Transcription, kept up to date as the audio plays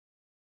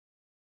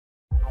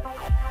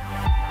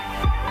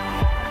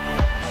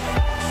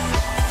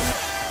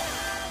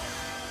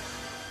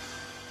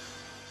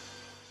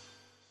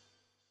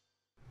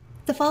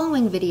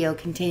following video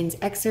contains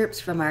excerpts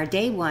from our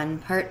Day 1,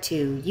 Part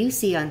 2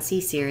 UC on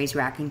C-Series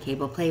Rack and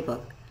Cable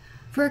Playbook.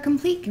 For a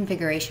complete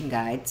configuration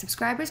guide,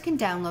 subscribers can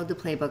download the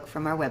playbook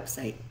from our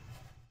website.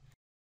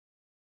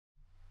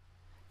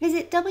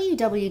 Visit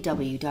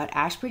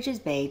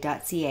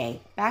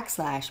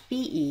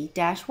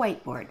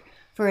www.ashbridgesbay.ca/be-whiteboard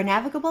for a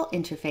navigable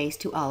interface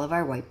to all of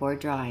our whiteboard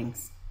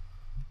drawings.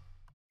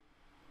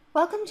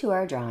 Welcome to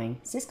our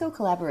drawing, Cisco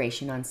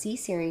Collaboration on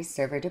C-Series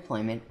Server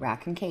Deployment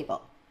Rack and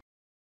Cable.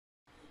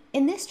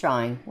 In this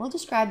drawing, we'll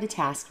describe the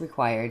tasks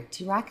required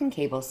to rack and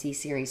cable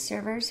C-Series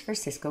servers for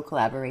Cisco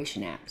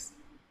Collaboration Apps.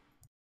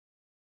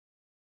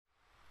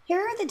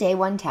 Here are the Day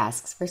 1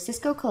 tasks for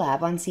Cisco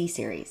Collab on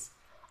C-Series.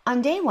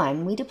 On Day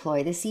 1, we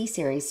deploy the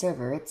C-Series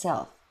server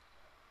itself.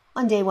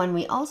 On Day 1,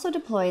 we also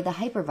deploy the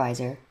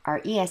hypervisor, our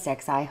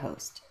ESXi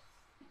host.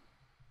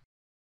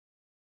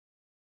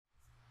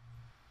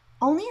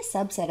 Only a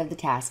subset of the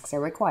tasks are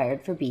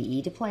required for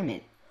BE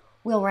deployment.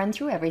 We'll run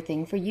through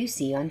everything for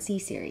UC on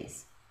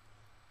C-Series.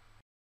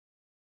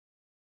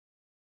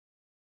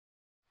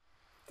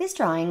 This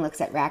drawing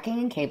looks at racking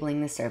and cabling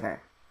the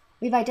server.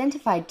 We've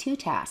identified two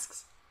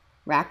tasks: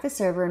 rack the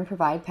server and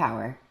provide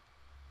power,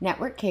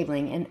 network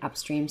cabling and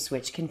upstream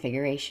switch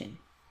configuration.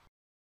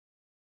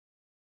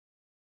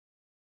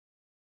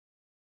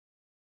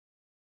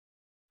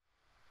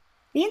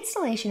 The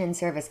installation and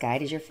service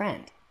guide is your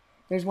friend.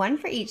 There's one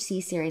for each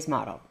C-Series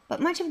model, but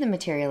much of the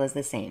material is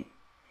the same.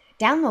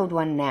 Download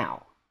one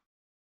now.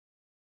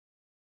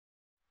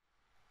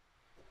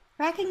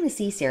 Racking the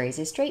C-Series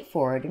is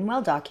straightforward and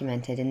well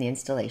documented in the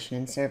installation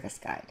and service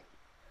guide.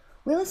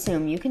 We'll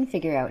assume you can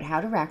figure out how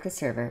to rack the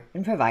server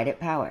and provide it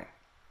power.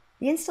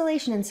 The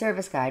installation and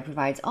service guide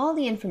provides all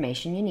the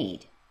information you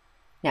need.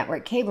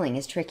 Network cabling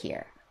is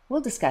trickier. We'll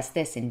discuss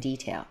this in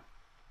detail.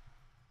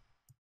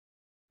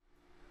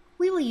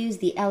 We will use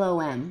the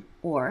LOM,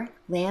 or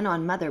LAN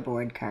on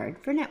Motherboard card,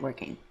 for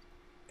networking.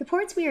 The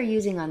ports we are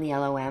using on the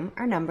LOM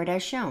are numbered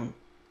as shown.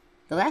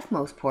 The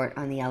leftmost port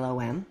on the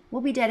LOM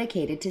will be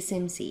dedicated to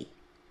SIMC.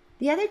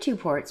 The other two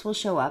ports will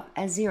show up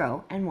as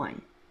 0 and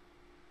 1.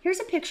 Here's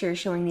a picture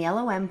showing the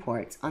LOM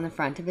ports on the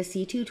front of a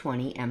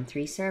C220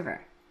 M3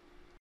 server.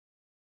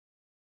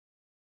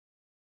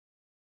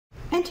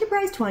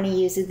 Enterprise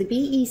 20 uses the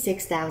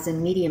BE6000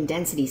 medium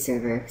density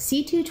server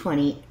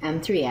C220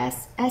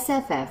 M3S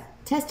SFF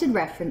tested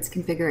reference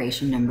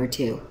configuration number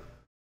 2.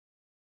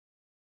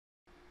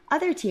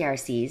 Other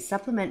TRCs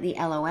supplement the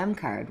LOM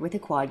card with a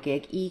quad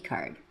gig E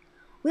card.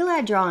 We'll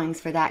add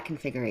drawings for that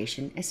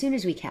configuration as soon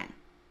as we can.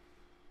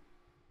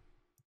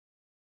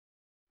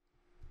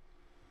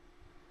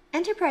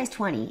 Enterprise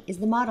 20 is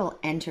the model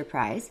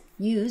Enterprise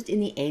used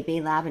in the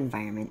A-Bay lab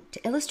environment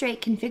to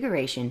illustrate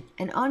configuration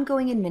and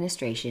ongoing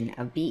administration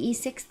of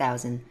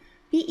BE6000,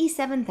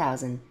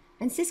 BE7000,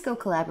 and Cisco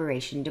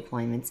Collaboration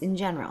deployments in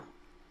general.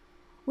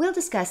 We'll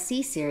discuss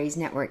C-Series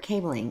network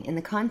cabling in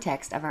the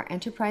context of our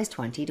Enterprise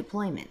 20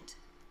 deployment.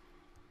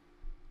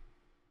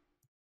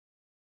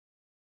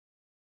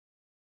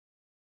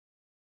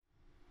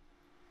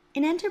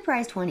 In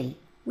Enterprise 20,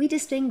 we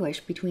distinguish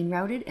between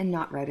routed and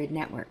not routed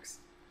networks.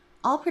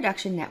 All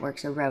production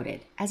networks are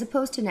routed, as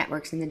opposed to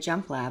networks in the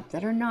Jump Lab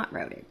that are not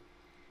routed.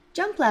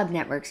 Jump Lab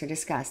networks are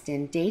discussed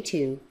in Day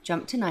 2,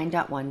 Jump to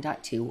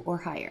 9.1.2 or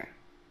higher.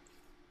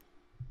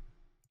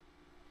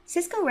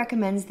 Cisco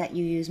recommends that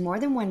you use more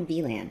than one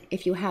VLAN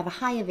if you have a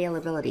high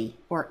availability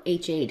or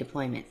HA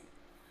deployment.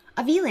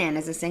 A VLAN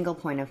is a single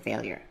point of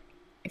failure.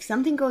 If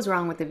something goes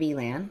wrong with the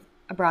VLAN,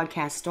 a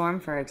broadcast storm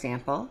for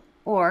example,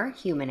 or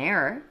human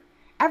error,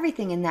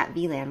 everything in that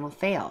VLAN will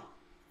fail.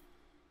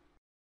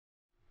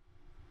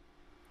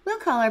 We'll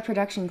call our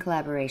Production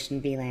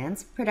Collaboration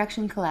VLANs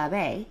Production Collab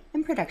A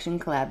and Production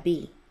Collab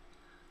B.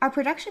 Our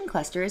production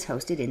cluster is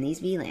hosted in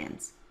these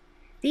VLANs.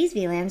 These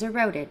VLANs are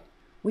routed.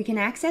 We can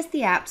access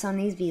the apps on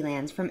these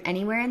VLANs from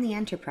anywhere in the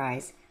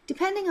enterprise,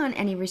 depending on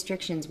any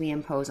restrictions we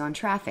impose on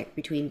traffic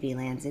between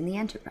VLANs in the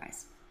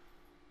enterprise.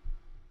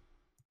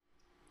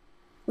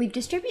 We've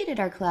distributed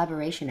our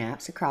collaboration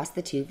apps across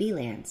the two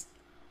VLANs.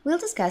 We'll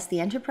discuss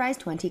the Enterprise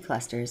 20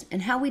 clusters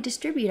and how we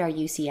distribute our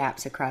UC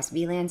apps across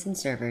VLANs and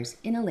servers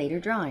in a later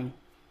drawing.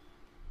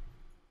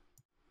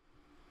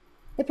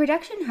 The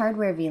production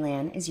hardware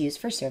VLAN is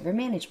used for server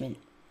management.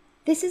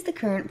 This is the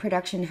current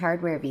production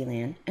hardware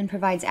VLAN and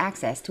provides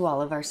access to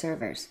all of our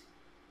servers.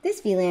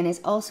 This VLAN is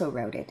also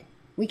routed.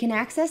 We can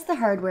access the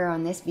hardware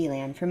on this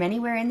VLAN from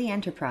anywhere in the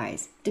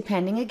enterprise,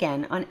 depending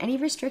again on any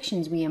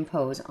restrictions we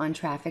impose on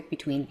traffic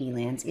between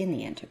VLANs in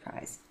the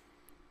enterprise.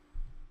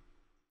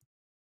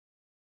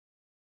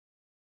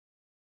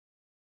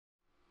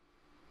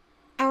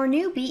 Our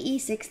new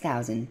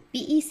BE6000,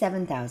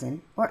 BE7000,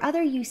 or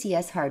other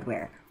UCS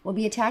hardware will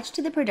be attached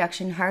to the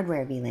production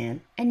hardware VLAN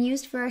and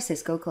used for our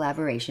Cisco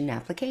Collaboration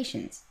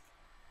applications.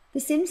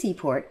 The SIMC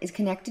port is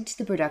connected to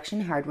the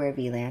production hardware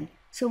VLAN,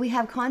 so we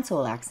have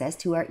console access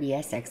to our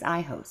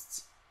ESXi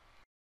hosts.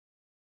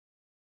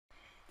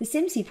 The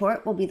SIMC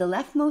port will be the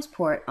leftmost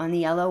port on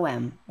the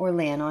LOM, or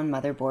LAN on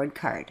Motherboard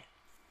card.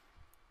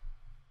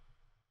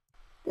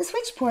 The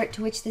switch port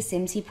to which the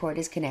SIMC port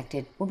is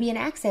connected will be an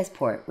access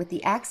port with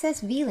the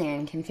access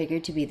VLAN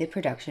configured to be the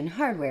production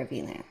hardware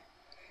VLAN.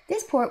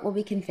 This port will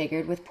be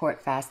configured with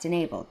port fast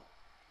enabled.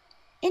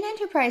 In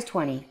Enterprise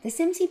 20, the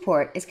SIMC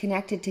port is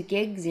connected to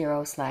gig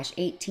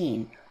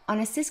 0/18 on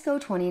a Cisco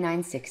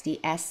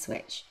 2960S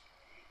switch.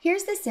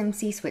 Here's the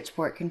SIMC switch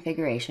port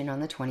configuration on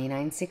the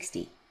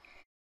 2960.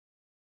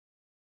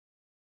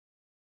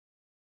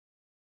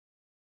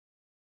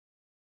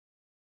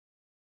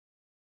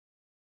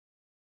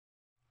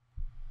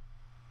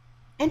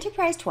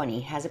 Enterprise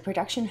 20 has a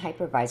production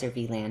hypervisor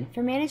VLAN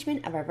for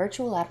management of our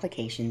virtual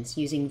applications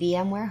using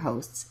VMware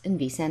hosts and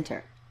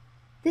vCenter.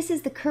 This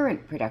is the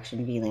current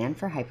production VLAN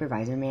for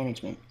hypervisor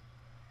management.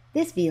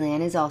 This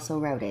VLAN is also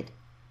routed.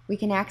 We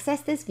can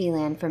access this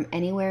VLAN from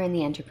anywhere in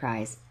the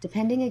enterprise,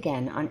 depending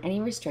again on any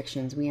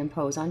restrictions we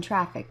impose on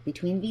traffic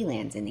between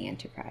VLANs in the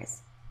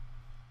enterprise.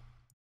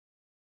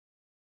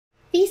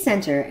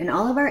 vCenter and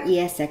all of our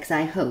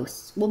ESXi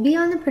hosts will be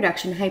on the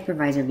production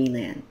hypervisor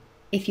VLAN.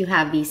 If you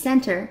have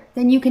vCenter,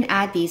 then you can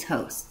add these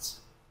hosts.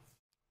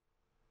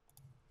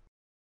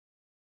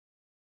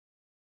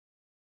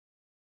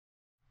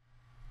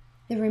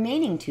 The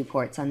remaining 2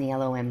 ports on the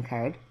LOM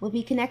card will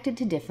be connected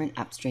to different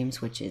upstream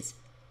switches.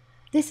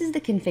 This is the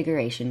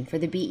configuration for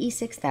the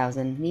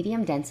BE6000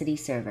 medium density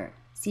server,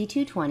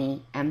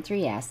 C220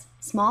 M3S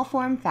small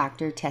form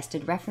factor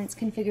tested reference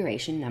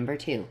configuration number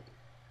 2.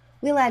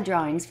 We'll add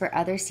drawings for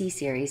other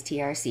C-Series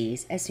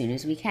TRCs as soon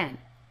as we can.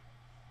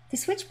 The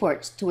switch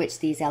ports to which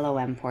these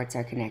LOM ports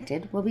are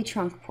connected will be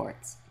trunk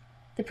ports.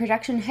 The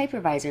production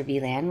hypervisor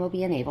VLAN will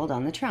be enabled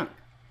on the trunk.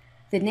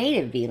 The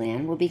native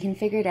VLAN will be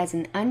configured as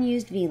an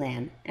unused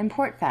VLAN, and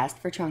port fast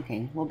for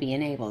trunking will be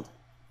enabled.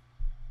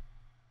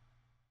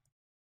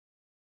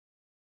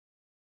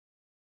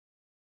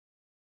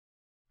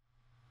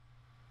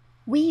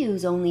 We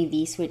use only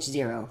vSwitch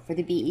 0 for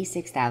the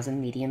BE6000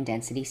 medium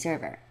density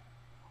server.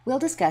 We'll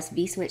discuss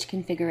vSwitch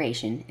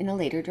configuration in a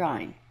later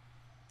drawing.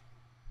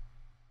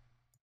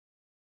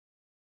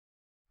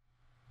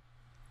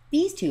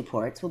 These 2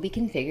 ports will be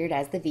configured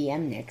as the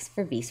VM NICs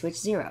for vSwitch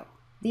 0,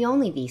 the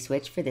only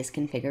vSwitch for this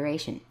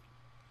configuration.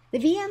 The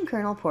VM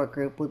kernel port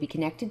group will be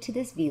connected to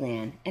this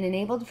VLAN and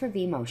enabled for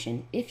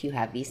vMotion if you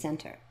have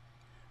vCenter.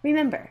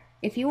 Remember,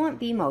 if you want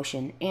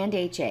vMotion and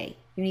HA,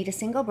 you need a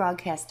single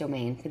broadcast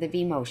domain for the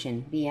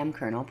vMotion VM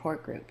kernel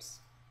port groups.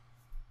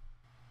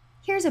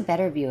 Here's a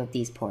better view of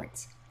these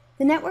ports.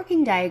 The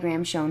networking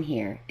diagram shown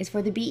here is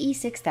for the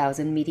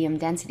BE6000 medium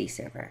density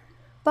server,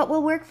 but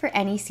will work for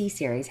any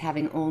C-Series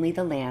having only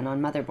the LAN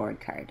on motherboard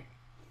card.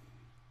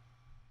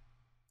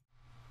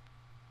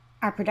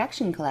 Our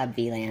production collab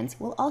VLANs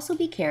will also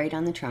be carried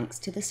on the trunks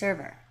to the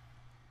server.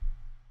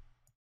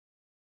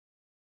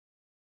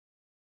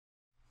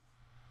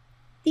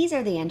 These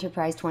are the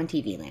Enterprise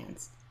 20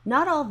 VLANs.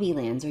 Not all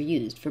VLANs are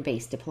used for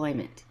base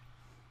deployment.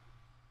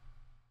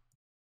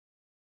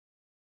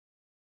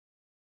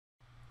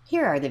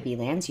 Here are the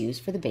VLANs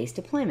used for the base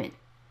deployment.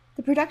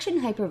 The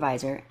production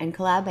hypervisor and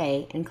Collab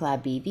A and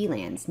Collab B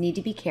VLANs need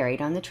to be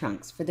carried on the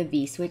trunks for the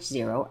vSwitch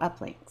 0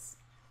 uplinks.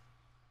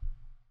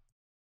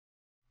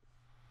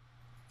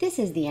 This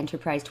is the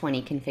Enterprise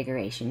 20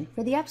 configuration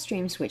for the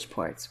upstream switch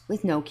ports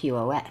with no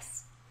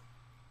QoS.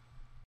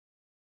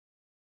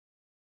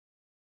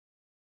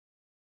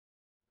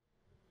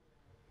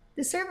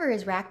 The server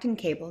is racked and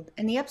cabled,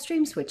 and the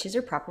upstream switches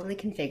are properly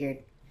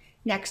configured.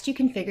 Next, you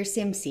configure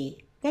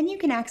SIMC. Then you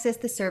can access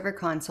the server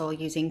console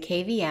using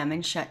KVM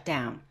and shut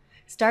down,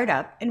 start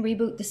up, and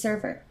reboot the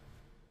server.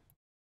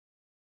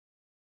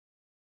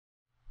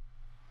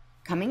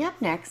 Coming up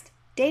next,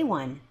 Day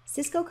 1,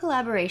 Cisco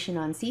Collaboration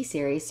on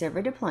C-Series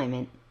server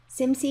deployment,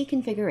 SIMC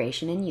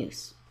configuration and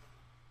use.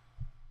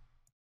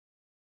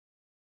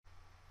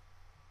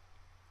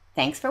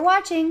 Thanks for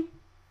watching!